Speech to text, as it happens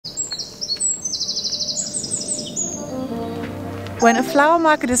When a flower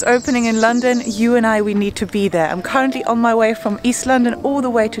market is opening in London, you and I, we need to be there. I'm currently on my way from East London all the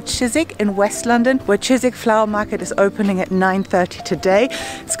way to Chiswick in West London, where Chiswick Flower Market is opening at 9:30 today.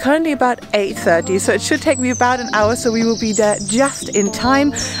 It's currently about 8:30, so it should take me about an hour, so we will be there just in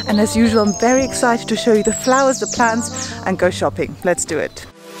time. And as usual, I'm very excited to show you the flowers, the plants, and go shopping. Let's do it.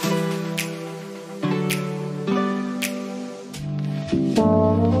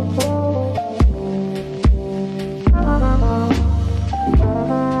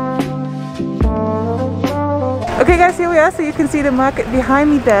 Okay guys, here we are, so you can see the market behind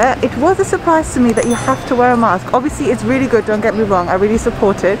me there. It was a surprise to me that you have to wear a mask. Obviously it's really good, don't get me wrong, I really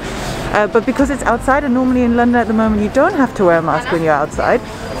support it. But because it's outside, and normally in London at the moment you don't have to wear a mask when you're outside.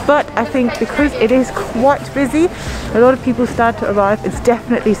 But I think because it is quite busy, a lot of people start to arrive, it's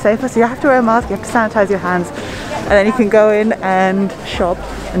definitely safer. So you have to wear a mask, you have to sanitize your hands, and then you can go in and shop.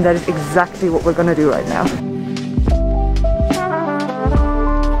 And that is exactly what we're gonna do right now.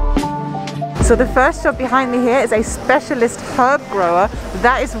 So the first shop behind me here is a specialist herb grower.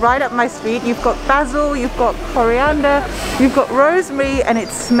 That is right up my street. You've got basil, you've got coriander, you've got rosemary, and it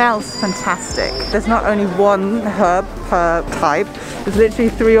smells fantastic. There's not only one herb per type. There's literally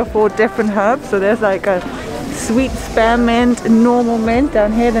 3 or 4 different herbs. So there's like a sweet spearmint, normal mint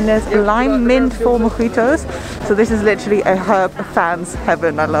down here. Then there's lime mint for mojitos. So this is literally a herb fan's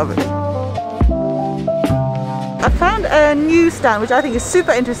heaven. I love it. I found a new stand which I think is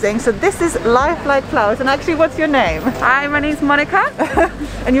super interesting. So this is Lifelike Flowers, and actually, what's your name? Hi, my name's Monica.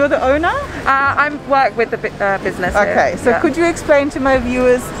 And you're the owner? I work with the business here. Okay, so could you explain to my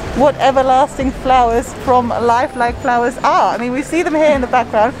viewers what everlasting flowers from Lifelike Flowers are? I mean, we see them here in the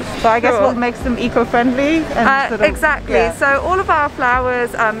background, but I guess what makes them eco-friendly? Exactly. Yeah. So all of our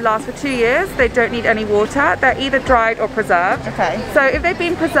flowers last for 2 years. They don't need any water. They're either dried or preserved. Okay. So if they've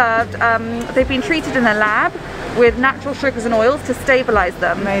been preserved, they've been treated in a lab with natural sugars and oils to stabilize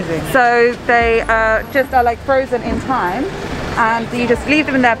them. Amazing. So they just are like frozen in time, and you just leave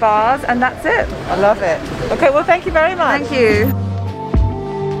them in their vase, and that's it. I love it. Okay, well, thank you very much. Thank you.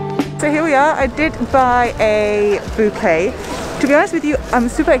 So here we are. I did buy a bouquet. To be honest with you, I'm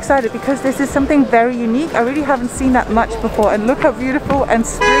super excited because this is something very unique. I really haven't seen that much before, and look how beautiful and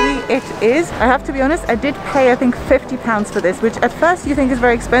stringy it is. I have to be honest, I did pay I think £50 for this, which at first you think is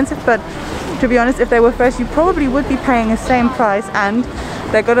very expensive, but to be honest, if they were fresh, you probably would be paying the same price, and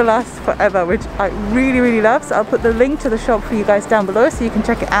they're gonna last forever, which I really, really love. So I'll put the link to the shop for you guys down below so you can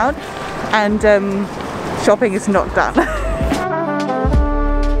check it out. And shopping is not done.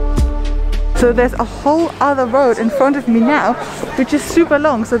 So there's a whole other road in front of me now, which is super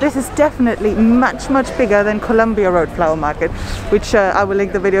long. So this is definitely much, much bigger than Columbia Road Flower Market, which I will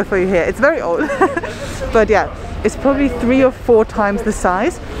link the video for you here. It's very old, but yeah, it's probably 3 or 4 times the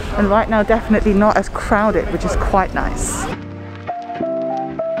size. And right now, definitely not as crowded, which is quite nice.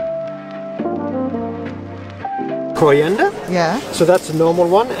 Coriander. Yeah. So that's a normal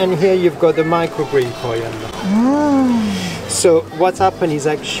one, and here you've got the microgreen coriander. Oh. So what's happened is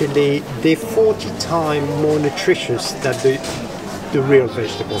actually they're 40 times more nutritious than the real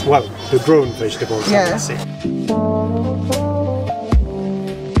vegetables. Well, the grown vegetables, I would say.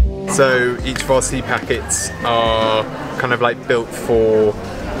 So each of our seed packets are kind of like built for.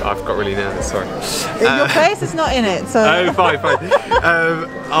 I've got really nervous, sorry. Your face is not in it, so... Oh, fine.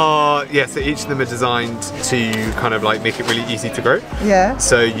 Yeah, so each of them are designed to kind of like make it really easy to grow. Yeah.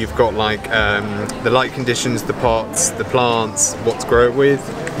 So you've got like the light conditions, the pots, the plants, what to grow it with,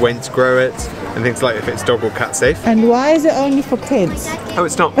 when to grow it, and things like if it's dog or cat safe. And why is it only for kids? Oh,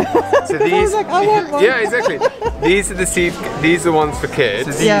 it's not. So these... I was like, I want one. Yeah, exactly. These are the seed. These are ones for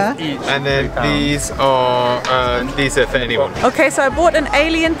kids. So yeah. And then these are for anyone. Okay, so I bought an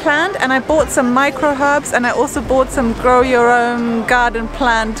alien plant, and I bought some micro herbs, and I also bought some grow your own garden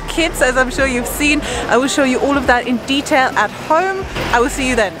plant kits, as I'm sure you've seen. I will show you all of that in detail at home. I will see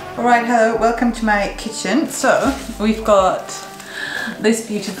you then. Alright, hello, welcome to my kitchen. So we've got this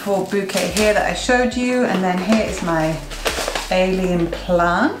beautiful bouquet here that I showed you, and then here is my alien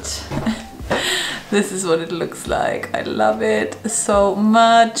plant. This is what it looks like. I love it so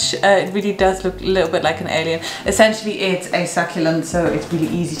much. It really does look a little bit like an alien. Essentially, it's a succulent, so it's really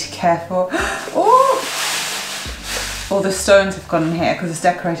easy to care for. Oh! All the stones have gone in here because it's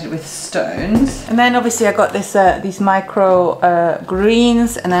decorated with stones. And then obviously I got this these micro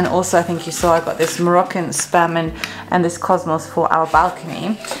greens, and then also I think you saw I got this Moroccan spearmint and this cosmos for our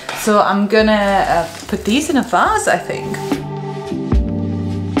balcony. So I'm gonna put these in a vase, I think.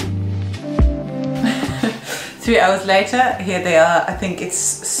 3 hours later, here they are. I think it's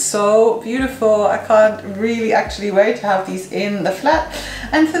so beautiful. I can't really actually wait to have these in the flat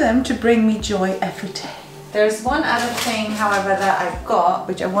and for them to bring me joy every day. There's one other thing, however, that I got,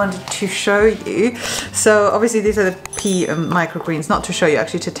 which I wanted to show you. So obviously these are the pea microgreens, not to show you,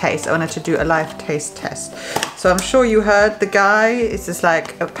 actually to taste. I wanted to do a live taste test. So I'm sure you heard the guy, it's just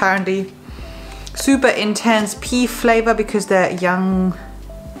like apparently super intense pea flavor because they're young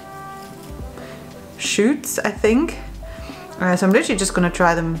shoots, I think. So I'm literally just gonna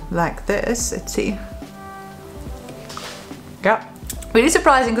try them like this. Let's see. Yeah. Really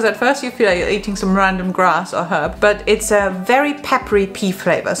surprising because at first you feel like you're eating some random grass or herb, but it's a very peppery pea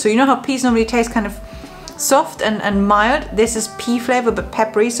flavor. So you know how peas normally taste kind of soft and mild? This is pea flavor but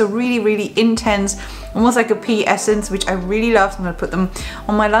peppery, so really, really intense, almost like a pea essence, which I really love. So I'm gonna put them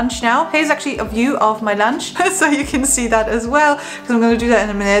on my lunch now. Here's actually a view of my lunch, so you can see that as well, because I'm gonna do that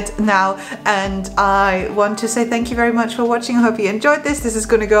in a minute now. And I want to say thank you very much for watching. I hope you enjoyed this. This is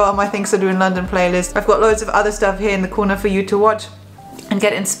gonna go on my Things to Do in London playlist. I've got loads of other stuff here in the corner for you to watch and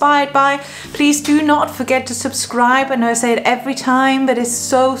get inspired by. Please do not forget to subscribe. I know I say it every time, but it's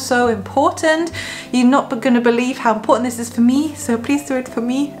so, so important. You're not going to believe how important this is for me, so please do it for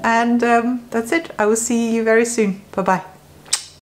me. And that's it. I will see you very soon. Bye-bye.